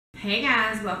Hey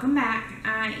guys, welcome back.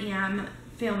 I am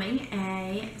filming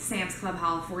a Sam's Club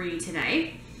haul for you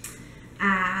today.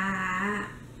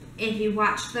 If you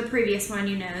watched the previous one,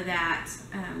 you know that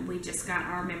we just got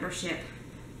our membership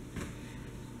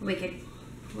a week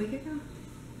ago?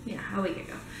 Yeah, a week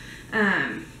ago.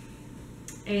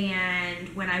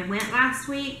 And when I went last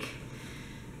week,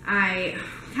 I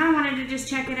kind of wanted to just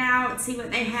check it out, see what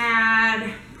they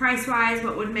had, price-wise,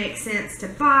 what would make sense to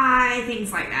buy,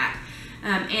 things like that.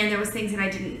 And there was things that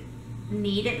I didn't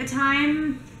need at the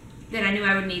time that I knew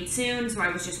I would need soon, so I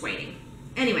was just waiting.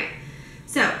 Anyway,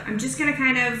 so I'm just going to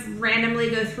kind of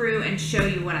randomly go through and show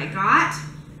you what I got.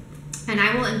 And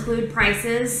I will include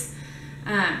prices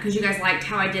because you guys liked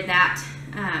how I did that,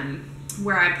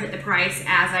 where I put the price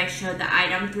as I showed the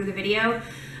item through the video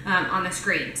on the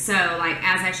screen. So like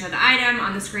as I show the item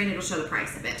on the screen, it'll show the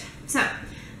price of it. So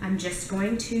I'm just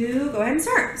going to go ahead and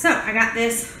start. So I got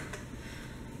this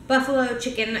buffalo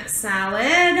chicken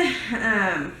salad,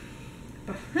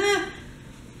 buffalo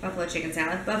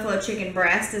chicken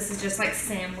breast. This is just like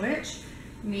sandwich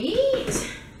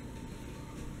meat.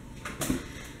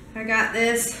 I got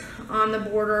this on the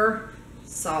border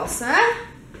salsa.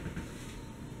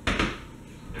 I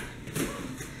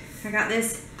got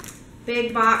this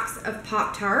big box of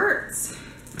Pop-Tarts.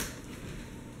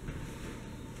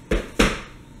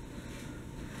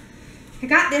 I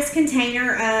got this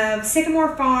container of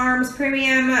Sycamore Farms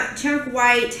Premium Chunk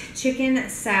White Chicken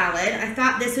Salad. I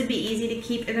thought this would be easy to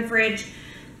keep in the fridge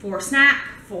for snack,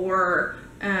 for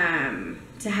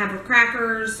to have with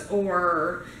crackers,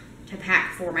 or to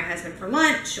pack for my husband for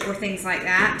lunch, or things like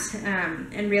that.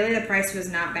 And really the price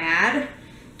was not bad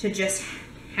to just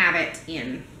have it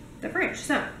in the fridge.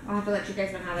 So I'll have to let you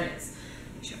guys know how that is.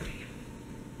 Let me show it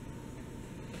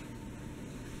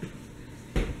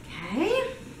to you. Okay.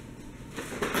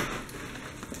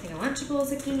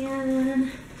 Lunchables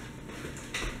again.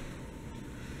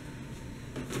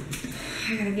 I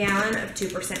got a gallon of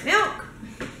 2% milk.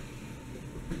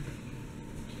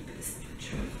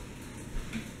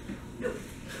 Nope.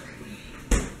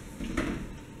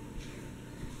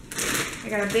 I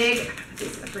got a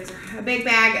big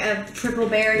bag of Triple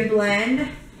Berry Blend.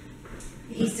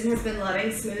 Easton has been loving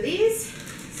smoothies,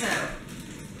 so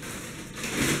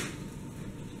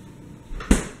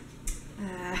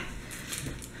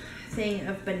thing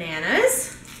of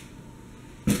bananas,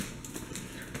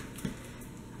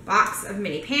 box of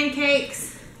mini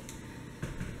pancakes.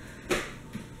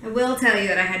 I will tell you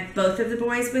that I had both of the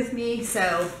boys with me, so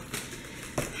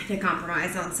I had to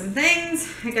compromise on some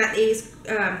things. I got these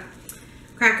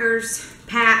crackers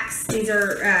packs. These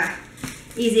are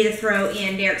easy to throw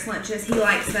in Derek's lunches. He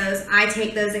likes those. I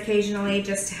take those occasionally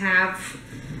just to have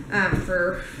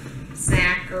for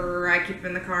snack, or I keep them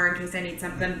in the car in case I need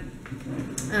something.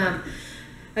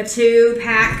 A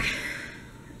 2-pack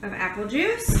of apple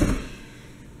juice.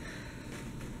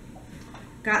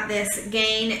 Got this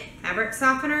Gain fabric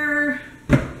softener.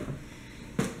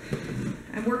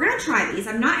 And we're gonna try these.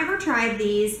 I've not ever tried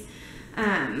these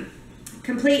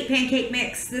complete pancake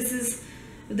mix. This is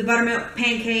the buttermilk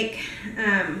pancake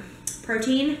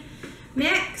protein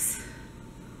mix.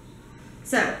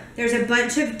 So there's a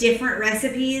bunch of different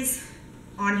recipes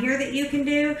on here that you can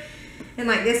do. And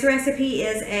like this recipe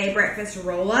is a breakfast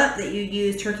roll-up that you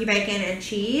use turkey bacon and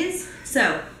cheese.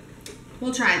 So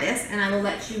we'll try this and I will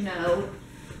let you know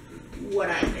what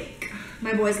I think.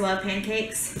 My boys love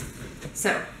pancakes.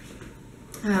 So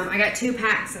I got 2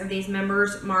 packs of these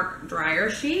Members Mark dryer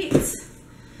sheets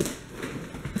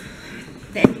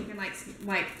that you can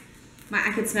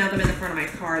I could smell them in the front of my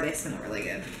car. They smell really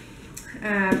good.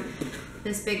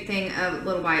 This big thing of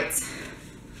Little Bites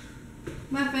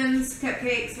muffins,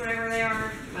 cupcakes, whatever they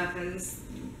are. Muffins.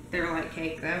 They're like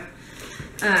cake though.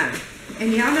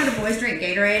 And y'all know the boys drink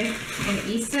Gatorade, and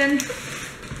Easton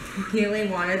really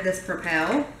wanted this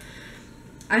Propel.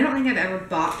 I don't think I've ever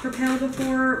bought Propel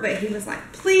before, but he was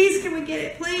like, please, can we get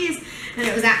it, please? And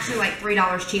it was actually like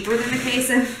 $3 cheaper than the case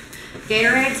of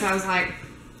Gatorade, so I was like,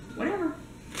 whatever.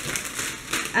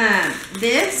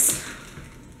 This,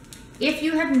 if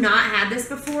you have not had this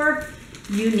before,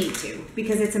 you need to,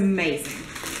 because it's amazing.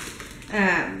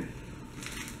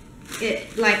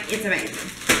 It's amazing.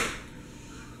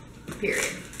 Period.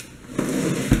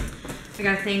 I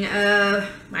got a thing of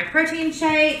my protein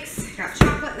shakes. Got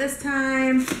chocolate this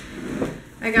time.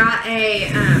 I got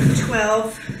a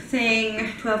 12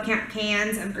 count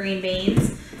cans of green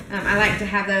beans. I like to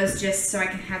have those just so I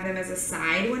can have them as a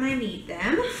side when I need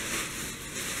them.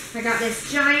 I got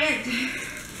this giant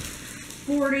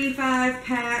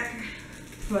 45-pack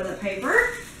toilet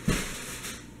paper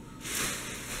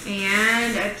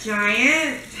and a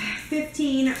giant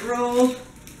 15 roll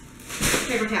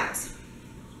paper towels.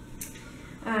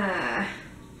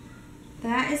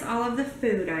 That is all of the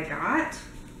food I got.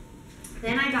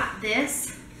 Then I got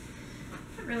this.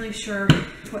 Not really sure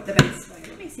what the best way.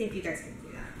 Let me see if you guys can see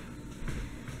that.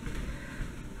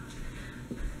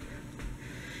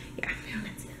 Yeah, you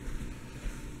can see it.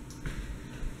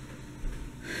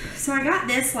 So I got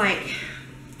this like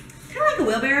kind of like a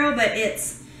wheelbarrow, but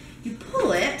it's, you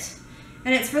pull it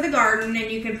and it's for the garden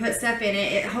and you can put stuff in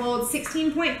it. It holds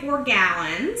 16.4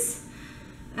 gallons.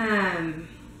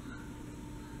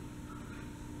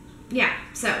 Yeah,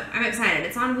 so I'm excited.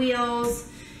 It's on wheels,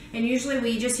 and usually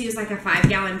we just use like a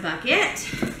 5-gallon bucket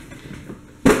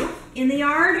in the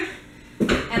yard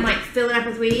and like fill it up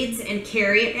with weeds and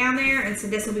carry it down there, and so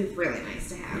this will be really nice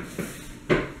to have.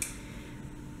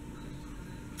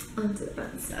 Onto the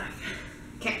fun stuff.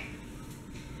 Okay.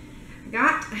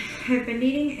 I've been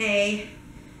needing a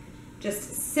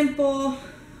just simple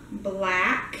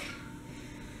black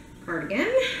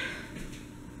cardigan.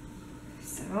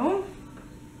 So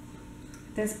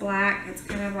this black, it's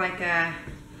kind of like a,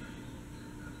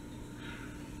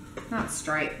 not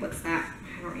stripe, what's that?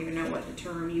 I don't even know what the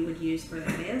term you would use for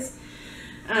that is.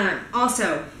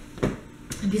 Also,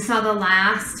 if you saw the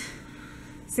last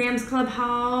Sam's Club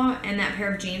haul and that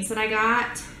pair of jeans that I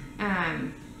got,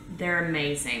 they're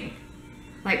amazing.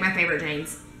 Like my favorite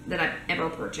jeans that I've ever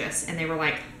purchased, and they were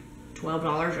like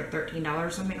 $12 or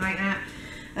 $13, something like that.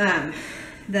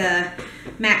 The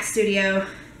Max Studio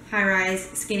high-rise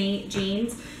skinny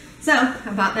jeans. So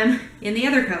I bought them in the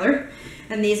other color,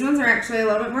 and these ones are actually a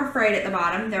little bit more frayed at the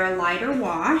bottom. They're a lighter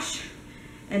wash,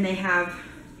 and they have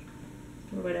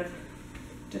a little bit of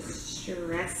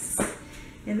distress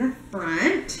in the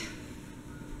front. So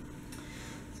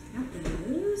I got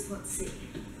those. Let's see.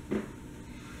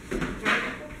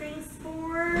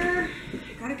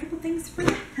 Got a couple things for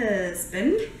the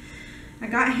husband. I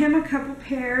got him a couple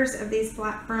pairs of these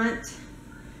flat front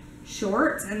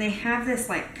shorts, and they have this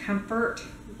like comfort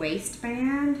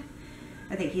waistband.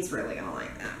 I think he's really gonna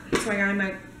like that. So I got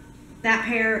him that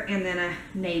pair and then a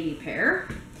navy pair.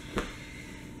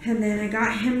 And then I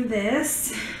got him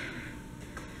this.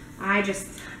 I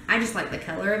just like the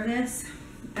color of this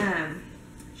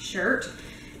shirt.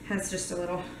 Has just a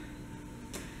little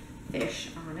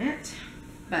fish on it,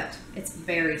 but it's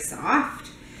very soft.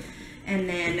 And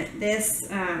then this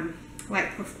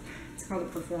it's called a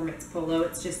performance polo.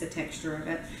 It's just the texture of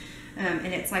it. And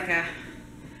it's like a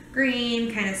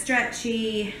green, kind of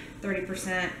stretchy,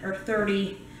 30% or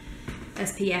 30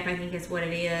 SPF, I think is what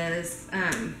it is.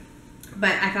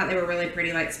 But I thought they were really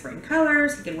pretty, like spring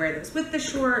colors. You could wear those with the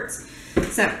shorts.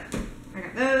 So I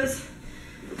got those.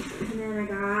 And then I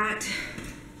got,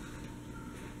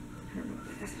 I don't know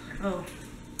what that is. Oh,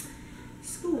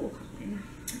 school.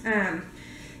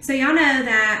 So y'all know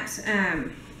that,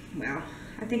 well,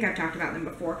 I think I've talked about them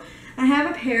before. I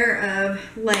have a pair of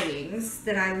leggings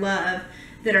that I love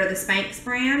that are the Spanx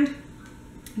brand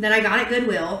that I got at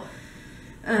Goodwill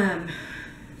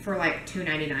for like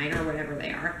 $2.99 or whatever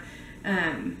they are.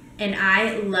 And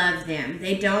I love them.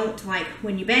 They don't, like,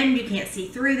 when you bend, you can't see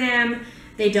through them.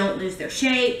 They don't lose their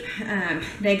shape.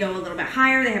 They go a little bit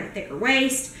higher. They have a thicker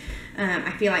waist.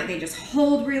 I feel like they just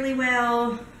hold really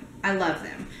well. I love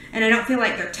them. And I don't feel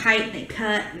like they're tight and they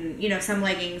cut, and, you know, some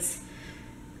leggings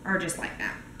are just like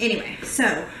that. Anyway,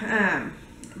 so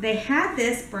they had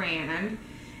this brand.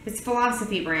 It's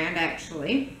Philosophy brand,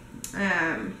 actually.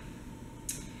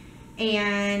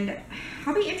 And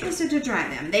I'll be interested to try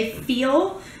them. They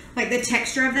feel like the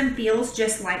texture of them feels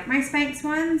just like my Spanx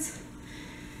ones.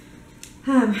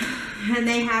 And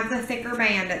they have the thicker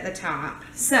band at the top.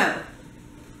 So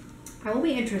I will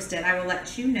be interested. I will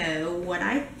let you know what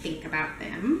I think about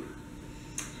them.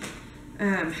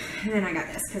 And then I got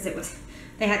this because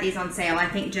they had these on sale. I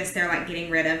think just they're like getting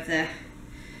rid of the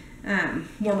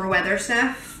warmer weather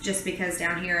stuff, just because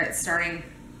down here it's starting,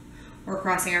 we're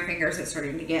crossing our fingers, it's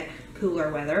starting to get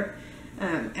cooler weather.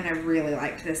 And I really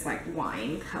liked this like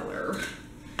wine color.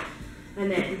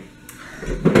 And then,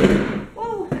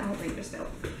 whoa, that whole thing just fell.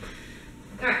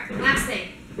 All right, last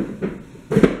thing.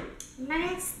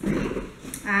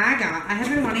 I have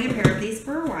been wanting a pair of these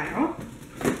for a while.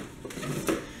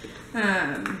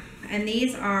 And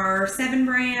these are 7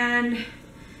 brand,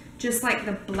 just like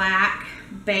the black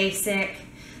basic.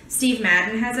 Steve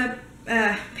Madden has a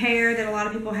pair that a lot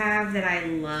of people have that I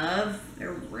love.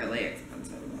 They're really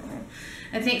expensive though.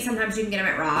 I think sometimes you can get them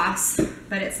at Ross,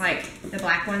 but it's like the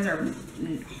black ones are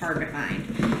hard to find.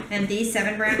 And these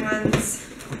 7 brand ones,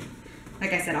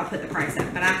 like I said, I'll put the price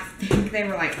up, but I think they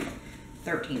were like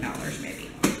 $13 maybe.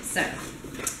 So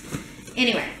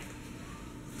anyway,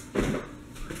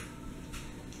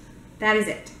 that is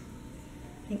it.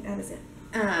 think that is it.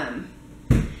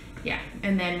 Yeah,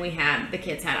 and then the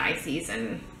kids had ices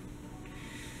and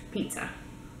pizza.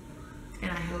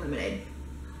 And I had a lemonade.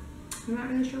 I'm not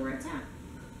really sure where it's at.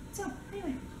 So,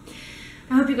 anyway.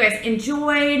 I hope you guys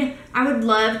enjoyed. I would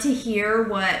love to hear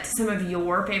what some of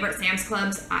your favorite Sam's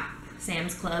Clubs. I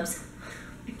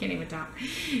can't even talk.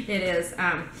 It is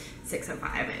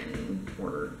 6:05 and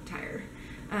we're tired.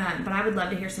 But I would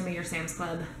love to hear some of your Sam's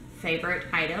Club favorite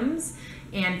items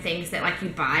and things that like you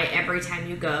buy every time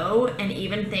you go, and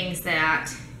even things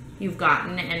that you've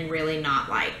gotten and really not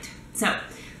liked. So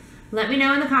let me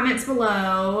know in the comments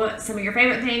below some of your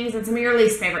favorite things and some of your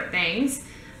least favorite things.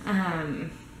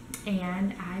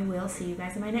 And I will see you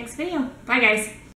guys in my next video. Bye guys.